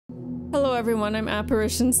Hello everyone, I'm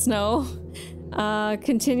Apparition Snow.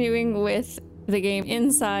 Continuing with the game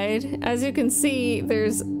Inside. As you can see,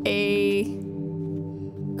 there's a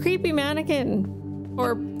creepy mannequin.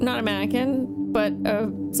 Or not a mannequin, but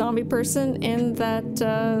a zombie person in that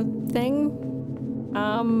thing.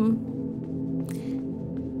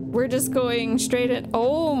 We're just going straight at—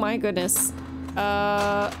 oh my goodness.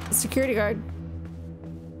 Security guard.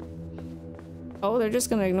 Oh, they're just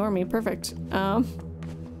gonna ignore me. Perfect.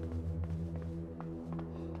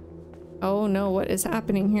 Oh no, what is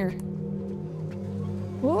happening here?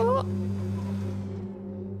 Whoa!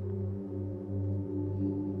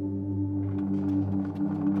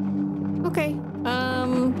 Okay,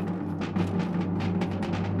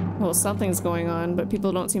 well, something's going on, but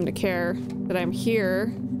people don't seem to care that I'm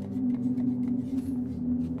here.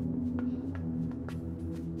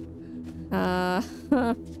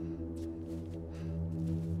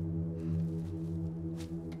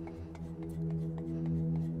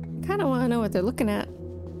 Kinda wanna know what they're looking at.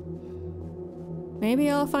 Maybe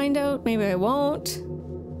I'll find out, maybe I won't.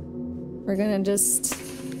 We're gonna just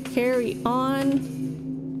carry on.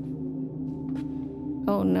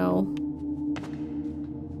 Oh no.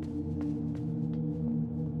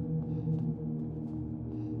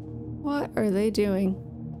 What are they doing?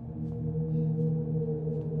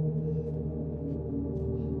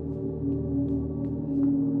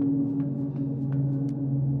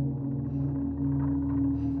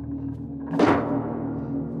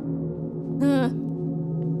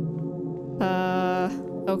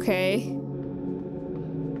 Okay.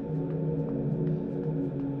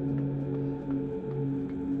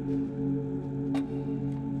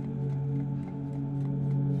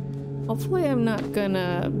 Hopefully I'm not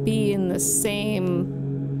gonna be in the same—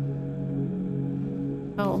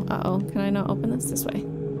 oh, uh-oh. Can I not open this way?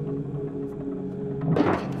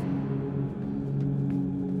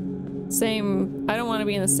 Same— I don't want to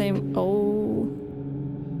be in the same— oh—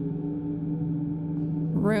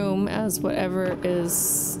 room as whatever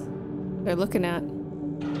is they're looking at.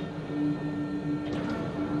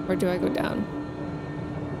 Or do I go down?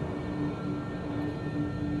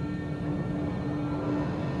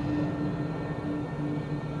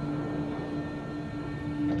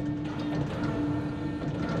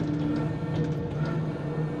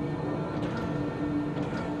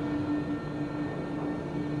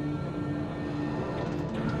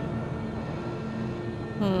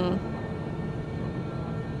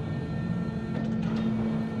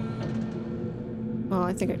 Well,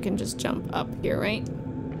 I think I can just jump up here, right?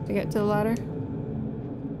 To get to the ladder?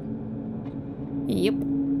 Yep.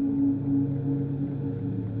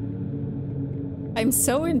 I'm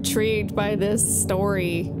so intrigued by this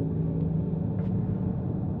story.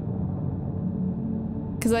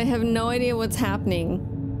 Because I have no idea what's happening,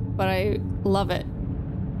 but I love it.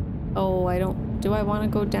 Oh, I don't— do I want to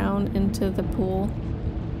go down into the pool?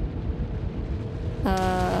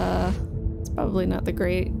 It's probably not the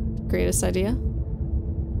greatest idea.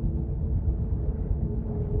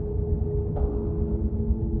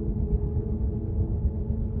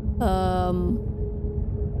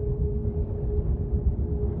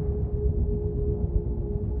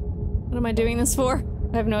 What am I doing this for?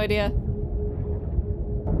 I have no idea.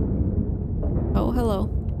 Oh, hello.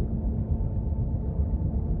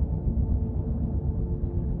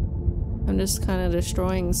 I'm just kind of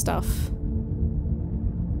destroying stuff.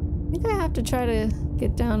 I think I have to try to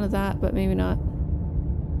get down to that, but maybe not.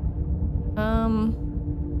 Can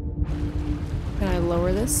I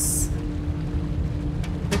lower this?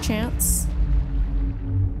 Chance.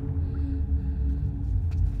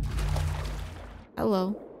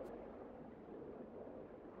 Hello.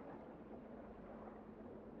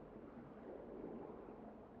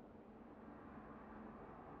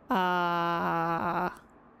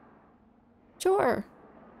 Sure.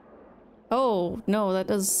 Oh, no, that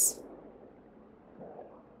does—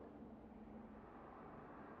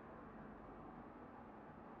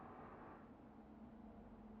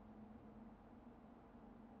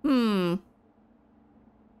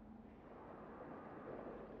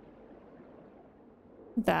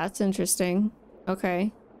 that's interesting.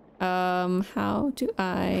 Okay. How do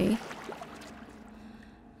I—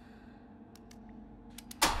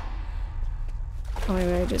 oh,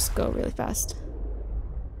 maybe I just go really fast.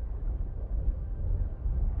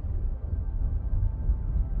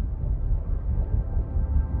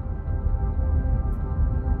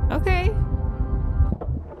 Okay.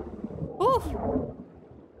 Oh!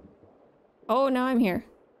 Oh, now I'm here.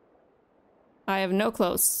 I have no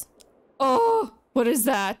clothes. Oh! What is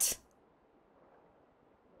that?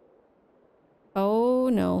 Oh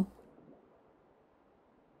no.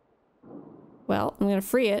 Well, I'm gonna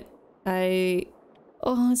free it.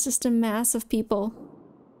 Oh, it's just a mass of people.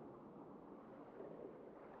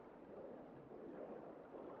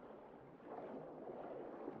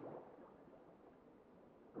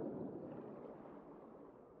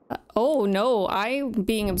 Oh no, I'm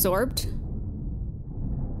being absorbed.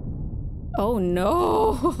 Oh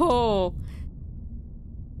no!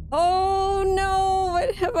 Oh no,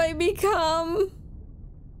 what have I become?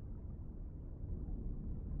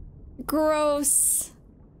 Gross.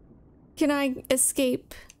 Can I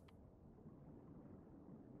escape?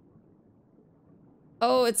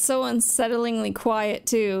 Oh, it's so unsettlingly quiet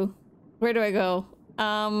too. Where do I go?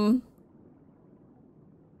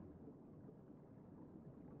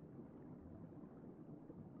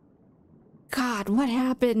 God, what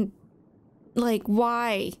happened? Like,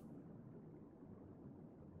 why?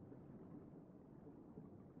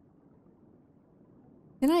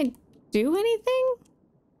 Can I do anything?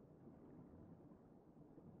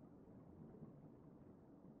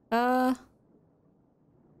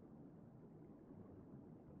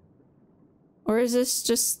 Or is this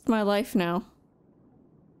just my life now?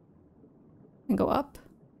 And go up?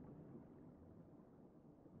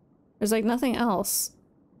 There's like nothing else.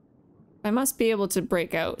 I must be able to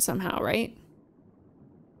break out somehow, right?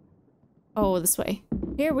 Oh, this way.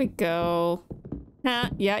 Here we go.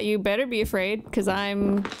 Yeah, you better be afraid, because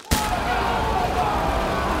I'm gonna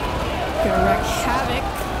wreak havoc.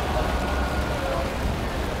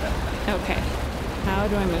 Okay. How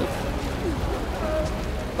do I move?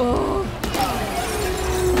 Oh!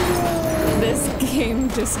 This game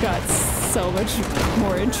just got so much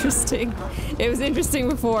more interesting. It was interesting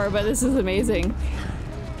before, but this is amazing.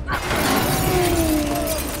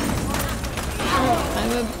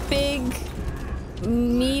 I'm a big,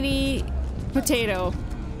 meaty potato.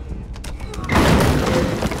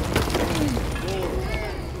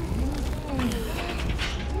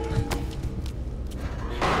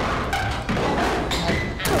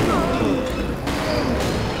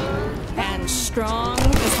 And strong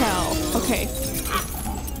as hell. Okay.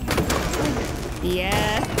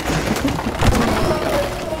 Yeah.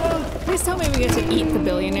 Please tell me we get to eat the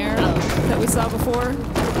billionaire that we saw before.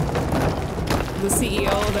 The CEO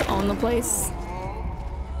that owned the place.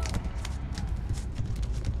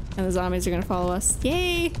 And the zombies are gonna follow us.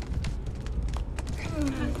 Yay!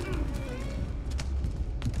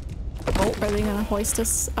 Oh, are they gonna hoist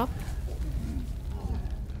us up?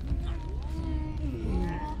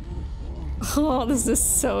 Oh, this is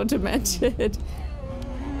so demented.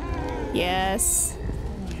 Yes.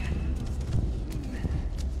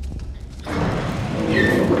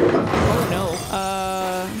 Oh no.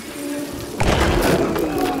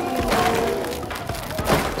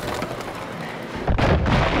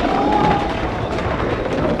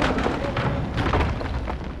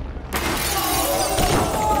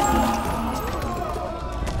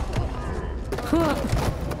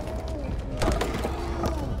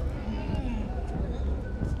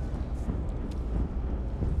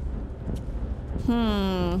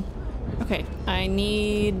 Okay, I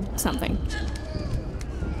need something.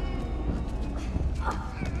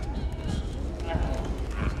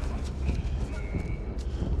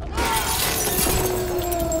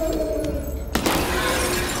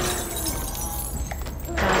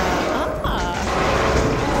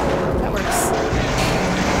 That works.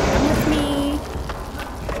 Come with me.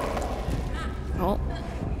 Oh.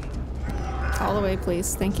 All the way,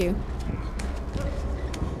 please. Thank you.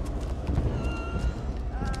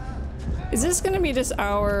 Is this gonna be just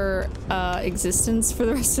our existence for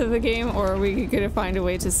the rest of the game, or are we gonna find a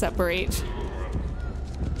way to separate?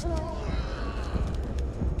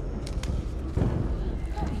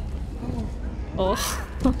 Oh,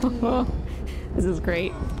 this is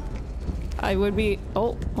great. I would be.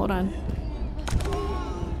 Oh, hold on.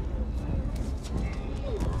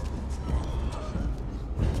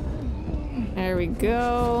 There we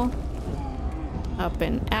go. Up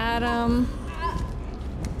and at 'em.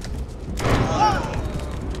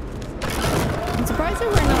 I'm surprised that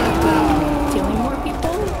we're not killing more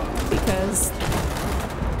people, because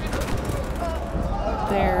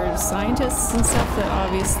there's scientists and stuff that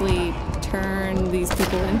obviously turn these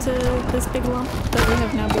people into this big lump that we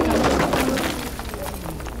have now become.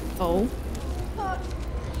 Oh.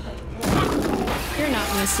 You're not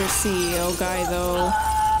Mr. CEO guy, though.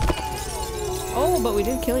 Oh, but we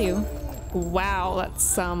did kill you. Wow,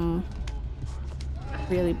 that's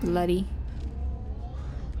really bloody.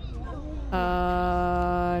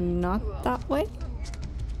 Not that way?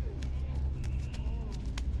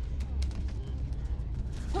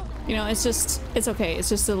 You know, it's okay. It's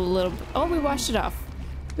just a little. Oh, we washed it off.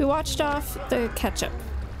 We washed off the ketchup.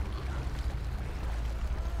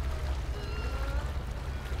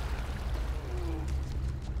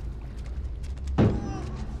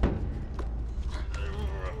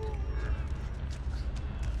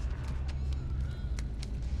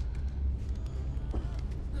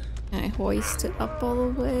 Can I hoist it up all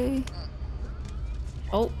the way?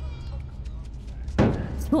 Oh.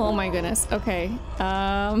 Oh my goodness. Okay.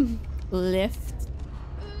 Lift.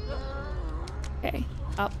 Okay.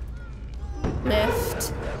 Up.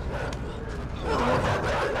 Lift.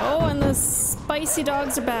 Oh, and the spicy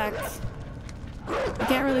dogs are back. I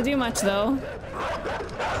can't really do much though.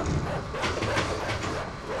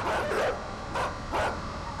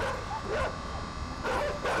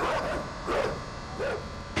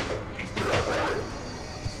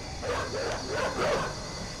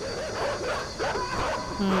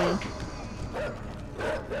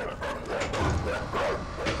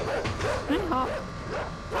 Can I hop?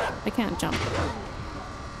 I can't jump.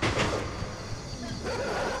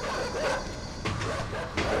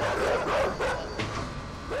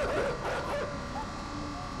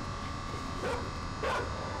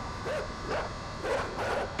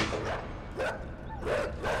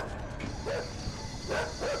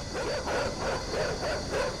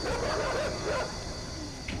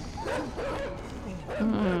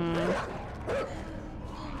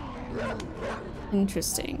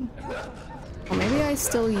 Interesting. Well, maybe I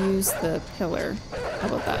still use the pillar. How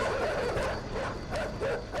about that?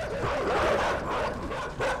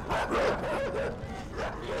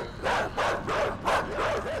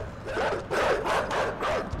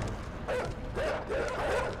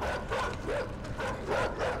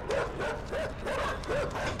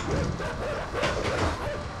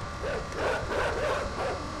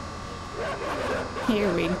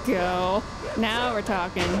 Here we go. Now we're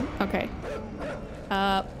talking. Okay.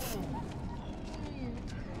 Up.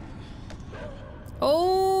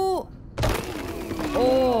 Oh.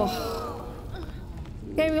 Oh.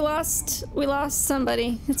 Okay, we lost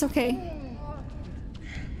somebody. It's okay.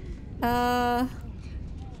 Can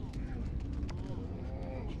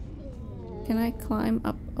I climb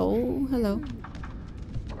up? Oh, hello.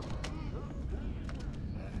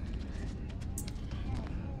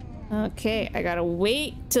 Okay, I gotta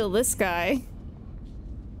wait till this guy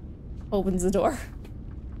opens the door.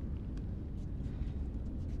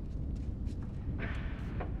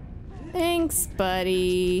 Thanks,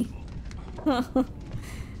 buddy. We're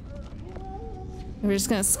just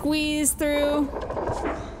gonna squeeze through.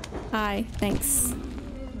 Hi, thanks.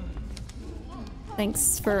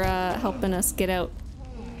 Thanks for helping us get out.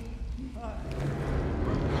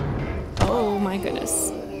 Oh my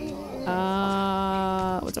goodness.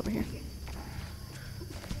 What's over here?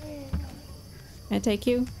 Can I take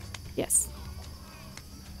you? Yes.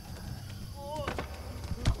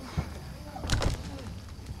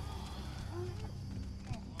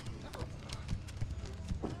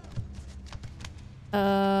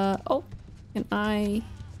 Oh, can I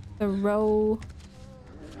throw?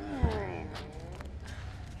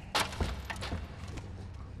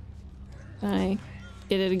 Can I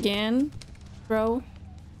get it again? Throw?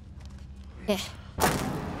 Yeah.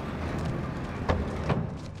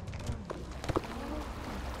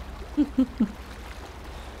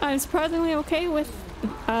 I'm surprisingly okay with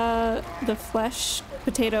the flesh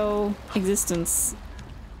potato existence.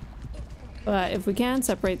 But if we can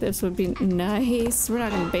separate this would be nice. We're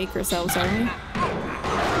not gonna bake ourselves, are we?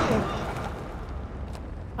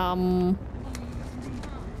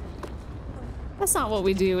 That's not what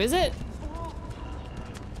we do, is it?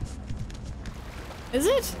 Is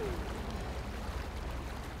it?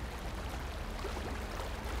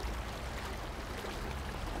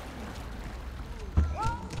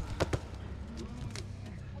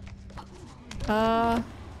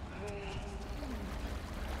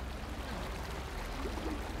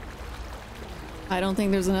 I don't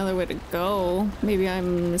think there's another way to go. Maybe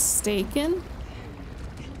I'm mistaken.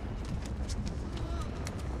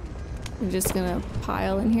 I'm just gonna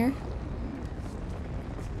pile in here.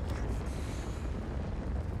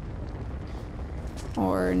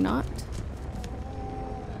 Or not.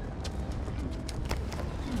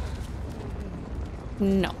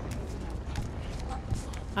 No.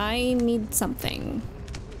 I need something.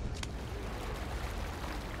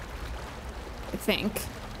 I think.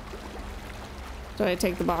 Do I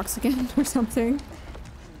take the box again or something?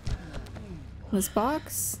 This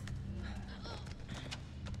box?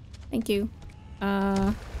 Thank you.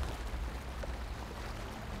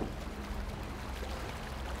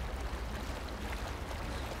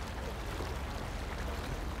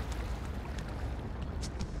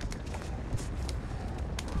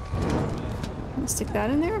 Stick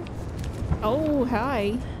that in there? Oh,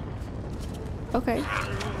 hi. Okay.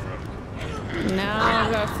 Now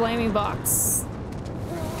I've got a flaming box.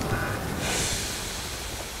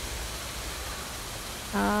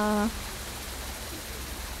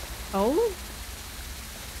 Oh?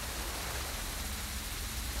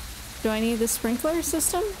 Do I need the sprinkler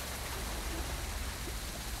system?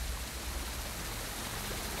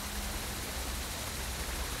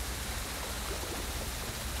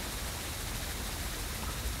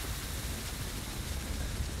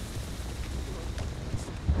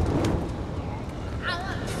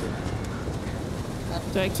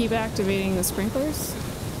 Do I keep activating the sprinklers?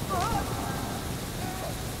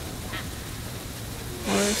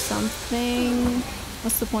 Or something?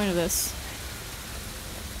 What's the point of this?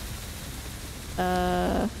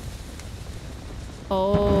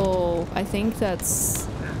 Oh, I think that's...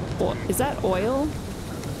 Is that oil?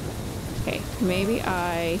 Okay, maybe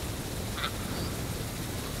I...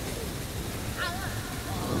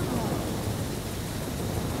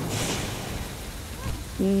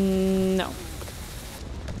 No.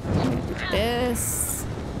 This.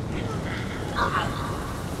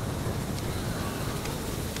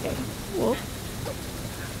 Okay, whoop.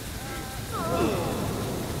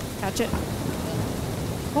 Catch it.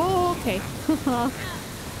 Oh, okay.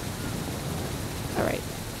 Alright.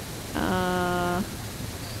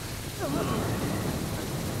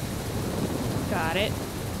 Got it.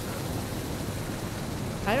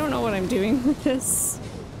 I don't know what I'm doing with this,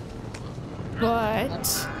 but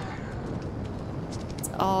it's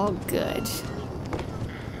all good.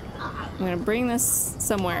 I'm gonna bring this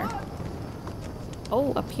somewhere.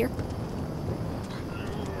 Oh, up here.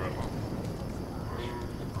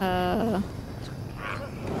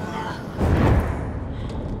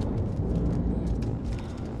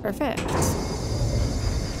 Perfect.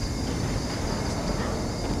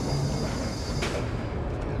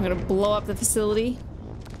 I'm gonna blow up the facility.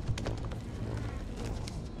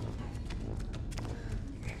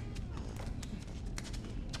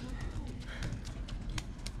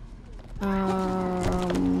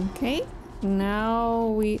 Okay. Now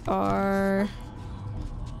we are...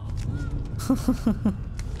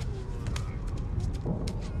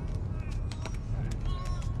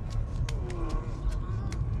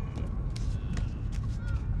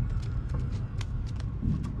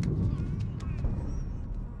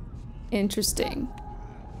 Interesting.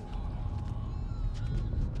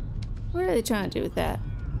 What are they trying to do with that?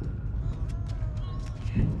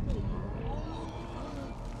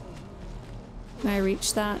 Can I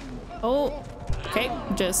reach that? Oh, okay.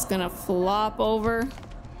 Just gonna flop over.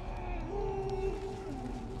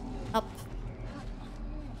 Up.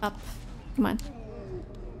 Up. Come on.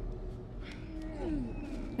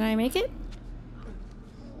 Can I make it?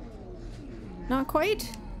 Not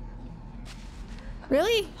quite?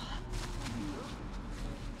 Really?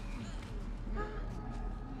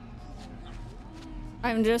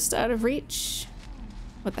 I'm just out of reach.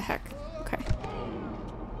 What the heck? Okay.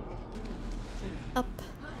 Up.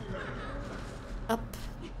 Up.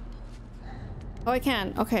 Oh, I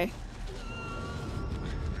can. Okay.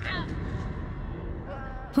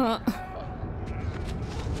 Huh.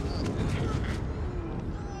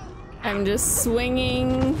 I'm just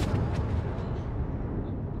swinging.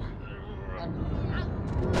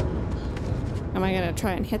 Am I gonna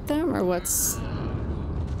try and hit them, or what's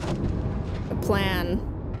the plan?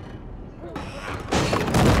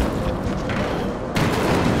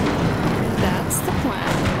 That's the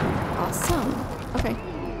plan. Awesome. Okay.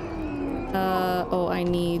 Oh, I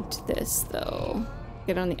need this though.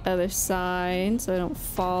 Get on the other side so I don't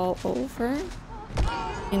fall over.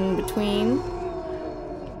 In between.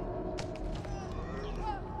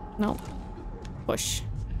 No. Push.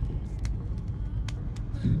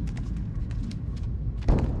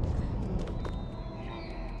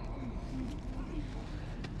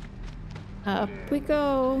 Up we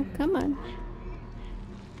go. Come on.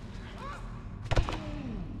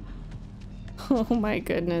 Oh my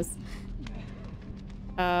goodness.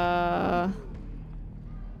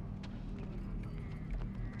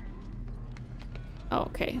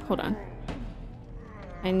 Okay, hold on.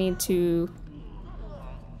 I need to...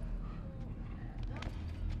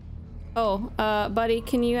 Oh, buddy,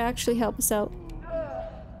 can you actually help us out?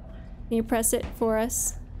 Can you press it for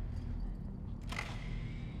us?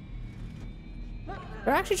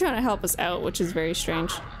 They're actually trying to help us out, which is very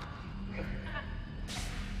strange.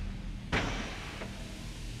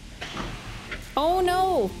 Oh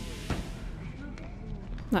no!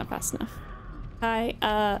 Not fast enough. Hi,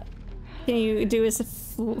 can you do us a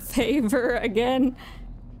favor again?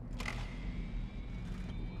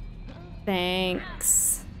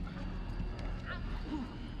 Thanks.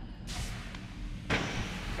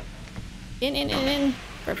 In.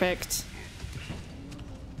 Perfect.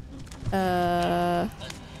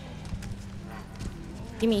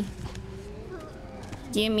 Gimme.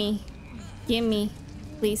 Gimme. Gimme.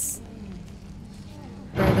 Please.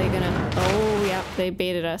 Where are they gonna... Oh, yeah, they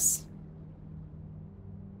baited us.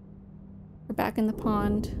 We're back in the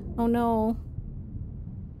pond. Oh no.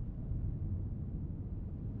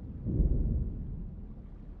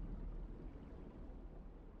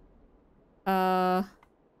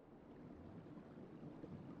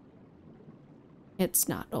 It's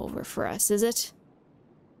not over for us, is it?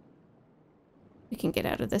 We can get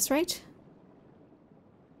out of this, right?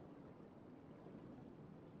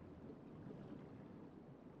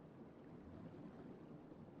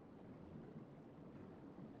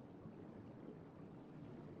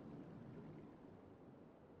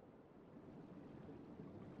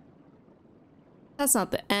 That's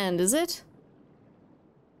not the end, is it?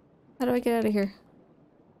 How do I get out of here?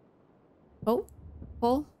 Oh,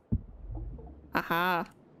 hole. Aha.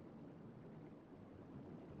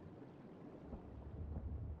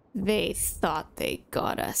 They thought they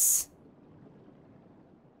got us.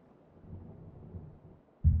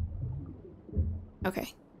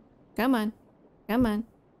 Okay. Come on. Come on.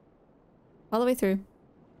 All the way through.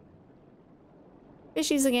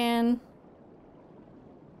 Fishies again.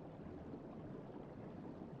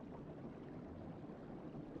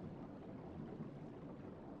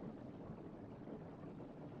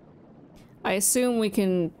 I assume we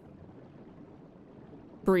can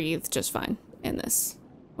breathe just fine in this,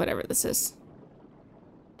 whatever this is.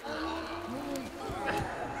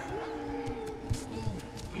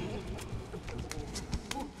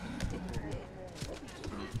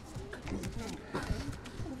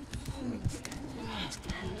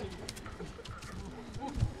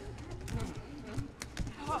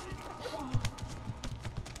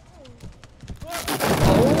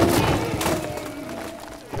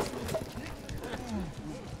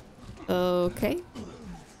 Okay.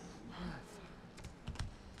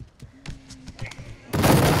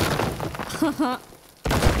 Oh,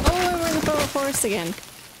 we're in the forest again.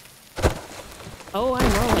 Oh,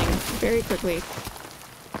 I'm rolling very quickly.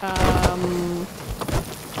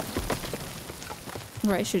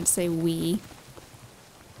 Or I should say we.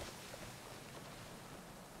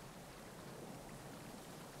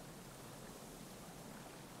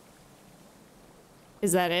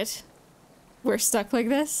 Is that it? We're stuck like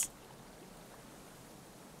this?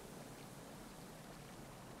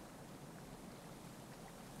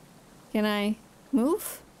 Can I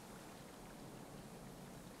move?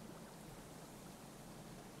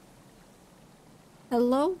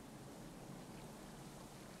 Hello?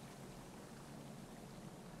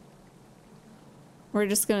 We're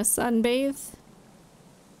just gonna sunbathe?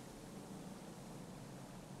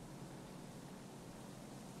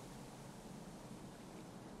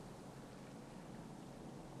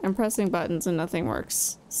 I'm pressing buttons and nothing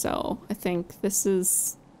works, so I think this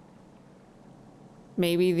is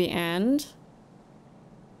maybe the end.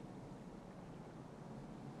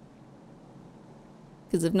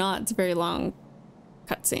 Because if not, it's a very long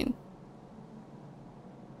cutscene.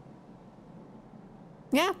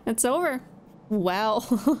 Yeah, it's over. Wow.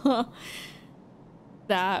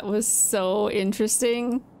 That was so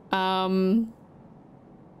interesting.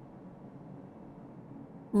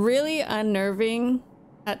 Really unnerving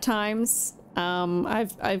at times.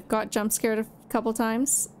 I've got jump scared a couple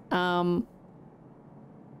times.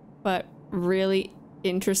 But really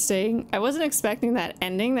interesting. I wasn't expecting that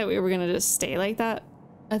ending, that we were gonna just stay like that.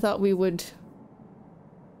 I thought we would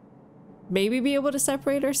maybe be able to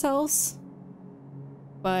separate ourselves,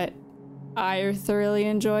 but I thoroughly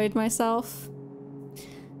enjoyed myself.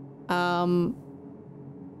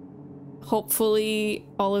 Hopefully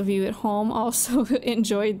all of you at home also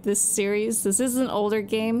enjoyed this series. This is an older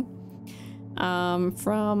game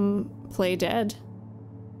from Playdead.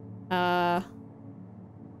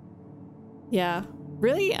 Yeah,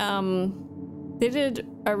 really, they did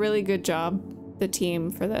a really good job, the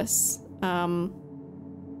team, for this. The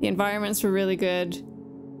environments were really good,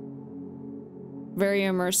 very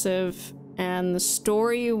immersive, and the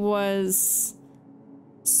story was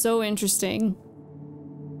so interesting.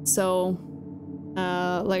 So,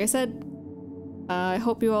 like I said, I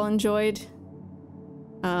hope you all enjoyed.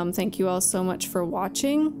 Thank you all so much for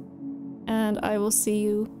watching, and I will see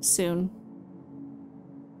you soon.